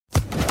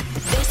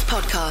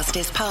podcast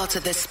is part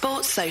of the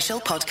Sports Social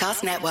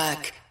Podcast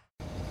Network.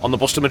 On the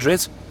bus to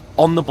Madrid,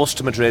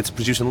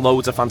 producing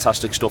loads of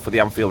fantastic stuff for the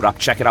Anfield Wrap.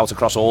 Check it out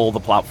across all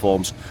the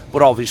platforms.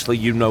 But obviously,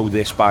 you know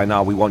this by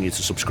now. We want you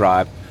to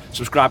subscribe.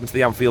 Subscribing to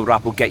the Anfield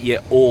Wrap will get you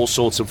all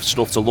sorts of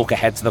stuff to look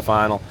ahead to the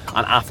final.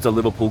 And after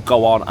Liverpool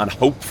go on and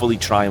hopefully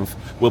triumph,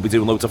 we'll be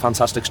doing loads of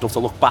fantastic stuff to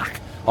look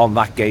back on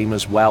that game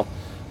as well.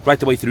 Right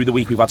the way through the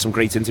week, we've had some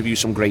great interviews,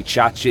 some great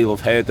chats. You'll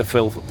have heard the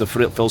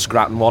Phil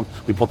Scratton one.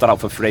 We put that out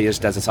for Freya's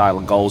Desert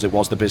Island Goals. It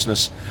was the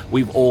business.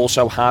 We've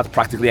also had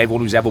practically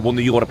everyone who's ever won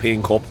the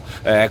European Cup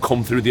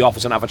come through the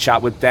office and have a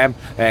chat with them.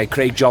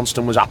 Craig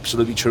Johnston was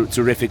absolutely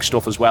terrific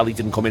stuff as well. He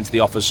didn't come into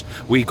the office.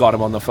 We got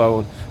him on the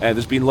phone.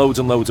 There's been loads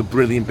and loads of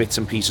brilliant bits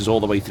and pieces all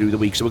the way through the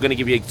week. So we're going to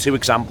give you two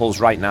examples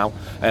right now.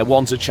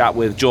 One's a chat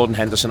with Jordan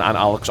Henderson and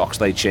Alex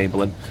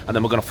Oxlade-Chamberlain. And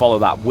then we're going to follow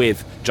that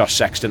with Josh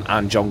Sexton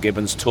and John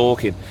Gibbons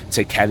talking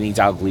to Kenny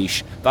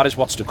Dalglish. That is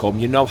what's to come.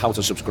 You know how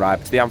to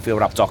subscribe to the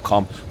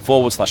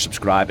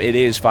AnfieldWrap.com/subscribe. It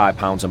is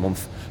 £5 a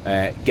month.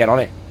 Get on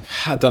it.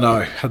 I don't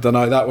know.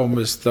 That one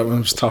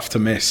was tough to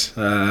miss.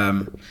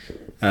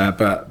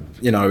 But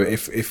you know,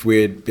 if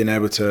we'd been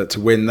able to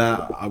win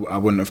that, I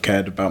wouldn't have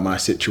cared about my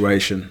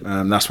situation.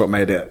 That's what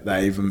made it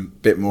that even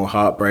bit more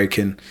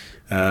heartbreaking.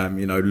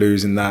 You know,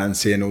 losing that and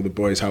seeing all the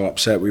boys how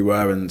upset we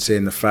were, and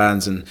seeing the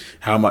fans and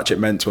how much it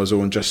meant to us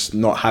all, and just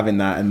not having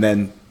that, and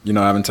then, you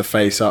know, having to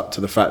face up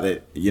to the fact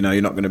that, you know,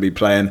 you're not going to be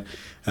playing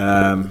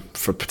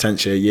for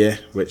potentially a year,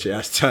 which it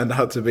has turned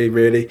out to be,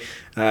 really.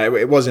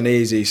 It wasn't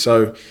easy.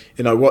 So,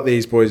 you know, what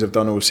these boys have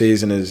done all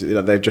season is, you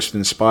know, they've just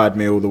inspired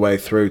me all the way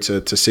through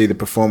to see the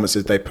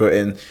performances they put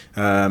in,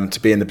 to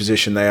be in the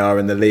position they are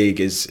in the league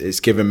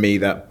is given me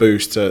that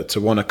boost to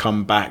want to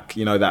come back,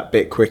 you know, that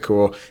bit quicker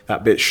or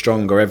that bit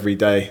stronger every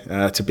day,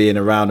 to being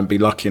around and be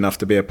lucky enough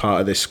to be a part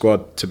of this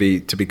squad, to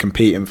be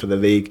competing for the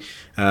league,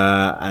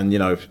 and, you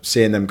know,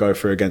 seeing them go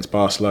through against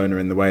Barcelona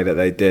in the way that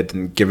they did,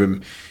 and give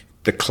them,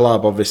 the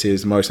club obviously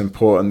is the most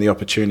important, the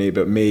opportunity,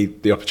 but me,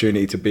 the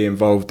opportunity to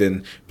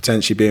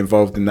potentially be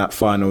involved in that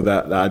final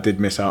that I did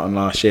miss out on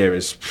last year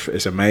is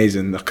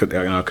amazing. I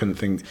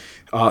couldn't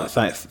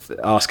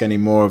ask any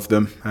more of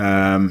them,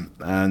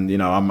 and, you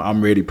know,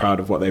 I'm really proud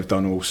of what they've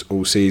done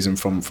all season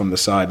from the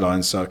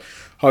sidelines. So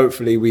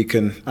hopefully we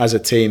can, as a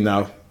team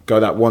now, go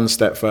that one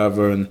step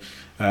further and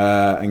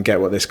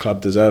get what this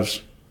club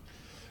deserves.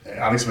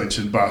 Alex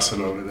mentioned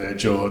Barcelona there,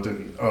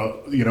 Jordan.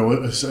 You know,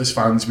 as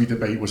fans, we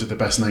debate, was it the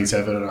best night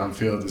ever at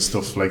Anfield and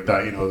stuff like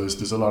that. You know,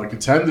 there's a lot of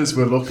contenders.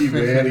 We're lucky,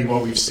 really,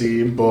 what we've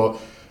seen. But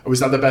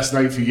was that the best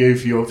night for you,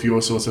 for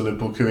your sort of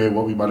Liverpool career?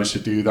 What we managed to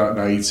do that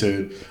night,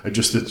 and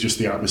just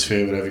the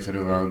atmosphere and everything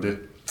around it.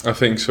 I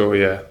think so,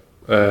 yeah.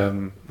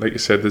 Like you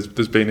said,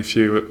 there's been a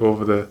few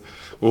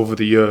over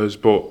the years,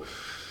 but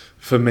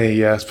for me,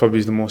 yeah, it's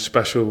probably the most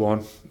special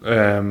one.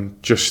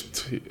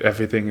 Just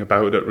everything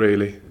about it,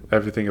 really.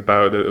 Everything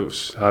about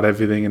it, had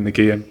everything in the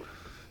game.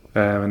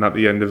 And at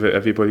the end of it,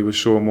 everybody was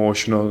so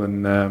emotional,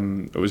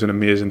 and it was an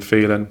amazing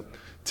feeling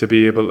to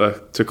be able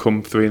to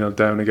come 3-0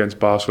 down against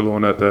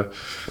Barcelona,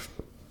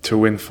 to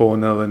win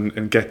 4-0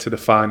 and get to the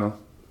final.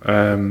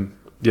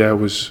 Yeah, it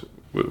was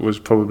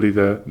probably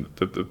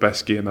the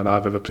best game that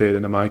I've ever played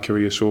in my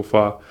career so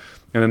far,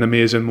 and an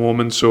amazing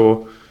moment.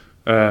 So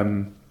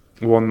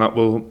one that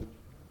we'll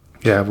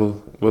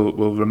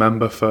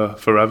remember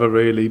forever,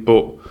 really.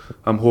 But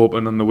I'm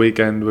hoping on the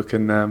weekend we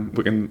can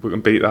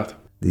beat that.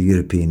 The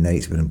European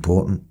nights were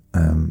important.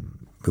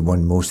 We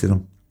won most of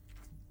them,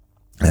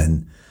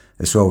 and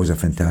it's always a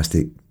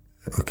fantastic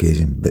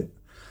occasion. But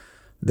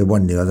the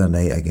one the other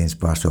night against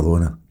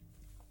Barcelona,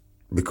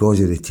 because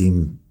of the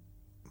team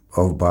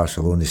of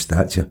Barcelona's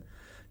stature,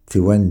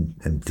 to win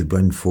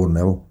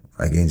 4-0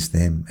 against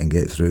them and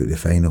get through to the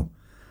final,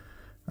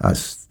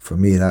 that's, for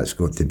me, that's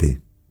got to be,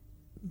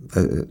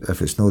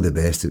 if it's not the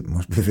best, it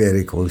must be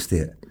very close to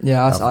it.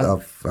 Yeah,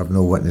 I've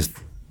not witnessed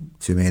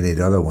too many of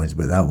the other ones,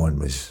 but that one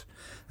was,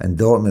 and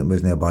Dortmund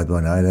wasn't a bad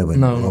one either when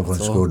Lovren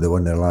scored the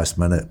one in the last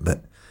minute,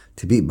 but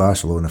to beat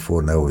Barcelona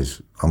 4-0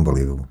 was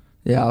unbelievable.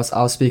 Yeah, I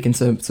was speaking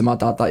to my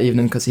dad that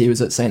evening, because he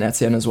was at St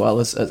Etienne as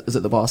well as at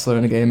the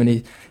Barcelona game,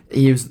 and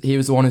he was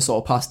the one who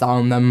sort of passed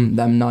down them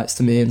nights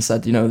to me and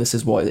said, you know, this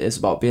is what it is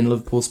about being a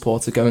Liverpool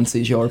supporter, going to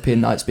these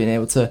European nights, being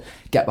able to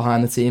get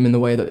behind the team in the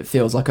way that it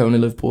feels like only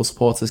Liverpool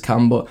supporters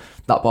can. But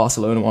that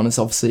Barcelona one is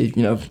obviously,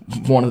 you know,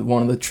 one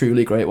of the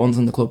truly great ones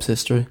in the club's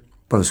history.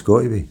 Well, it's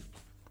got to be,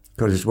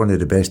 because it's one of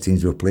the best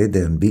teams we've played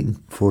there and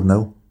beaten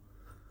 4-0.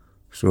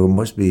 So it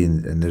must be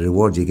in the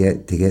reward you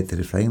get to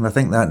the final. I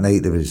think that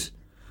night there was,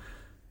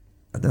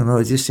 I don't know,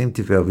 it just seemed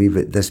to be a wee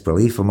bit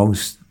disbelief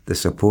amongst the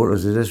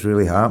supporters. Is this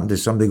really happened?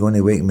 Is somebody going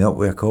to wake me up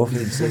with a coffee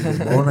and say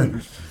good morning?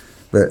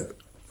 But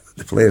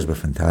the players were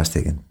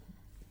fantastic, and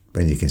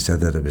when you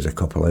consider there was a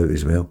couple out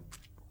as well,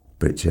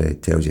 which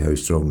tells you how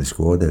strong the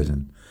squad is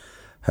and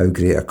how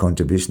great a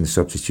contribution the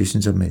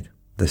substitutions have made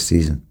this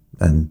season.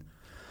 And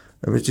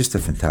it was just a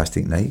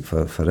fantastic night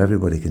for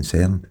everybody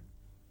concerned.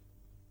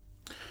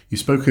 You've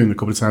spoken a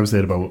couple of times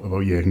there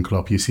about Jurgen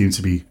Klopp. You seem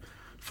to be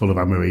full of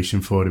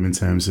admiration for him in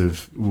terms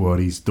of what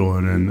he's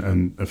done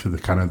and for the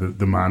kind of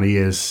the man he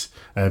is.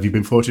 Have you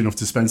been fortunate enough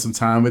to spend some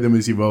time with him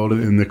as you rolled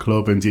in the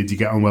club, and did you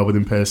get on well with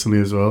him personally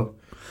as well?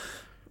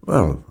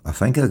 Well, I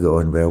think I got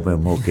on well with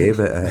him okay,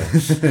 but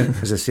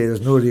as I say,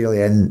 there's no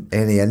really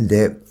any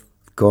in-depth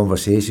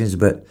conversations,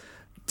 but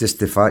just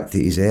the fact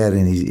that he's there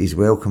and he's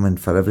welcoming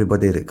for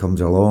everybody that comes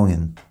along,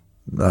 and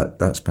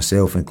that's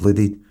myself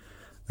included.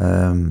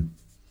 I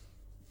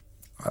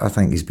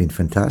think he's been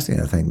fantastic.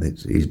 I think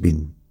that he's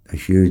been a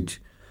huge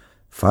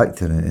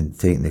factor in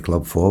taking the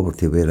club forward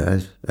to where it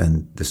is,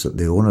 and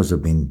the owners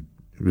have been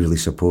really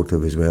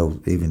supportive as well.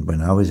 Even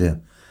when I was there,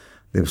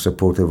 they were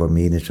supportive of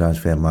me in the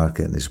transfer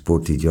market, and they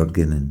supported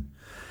Jurgen, and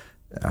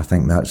I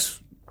think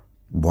that's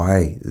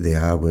why they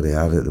are where they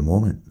are at the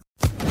moment.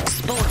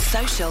 Sports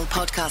Social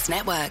Podcast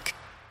Network.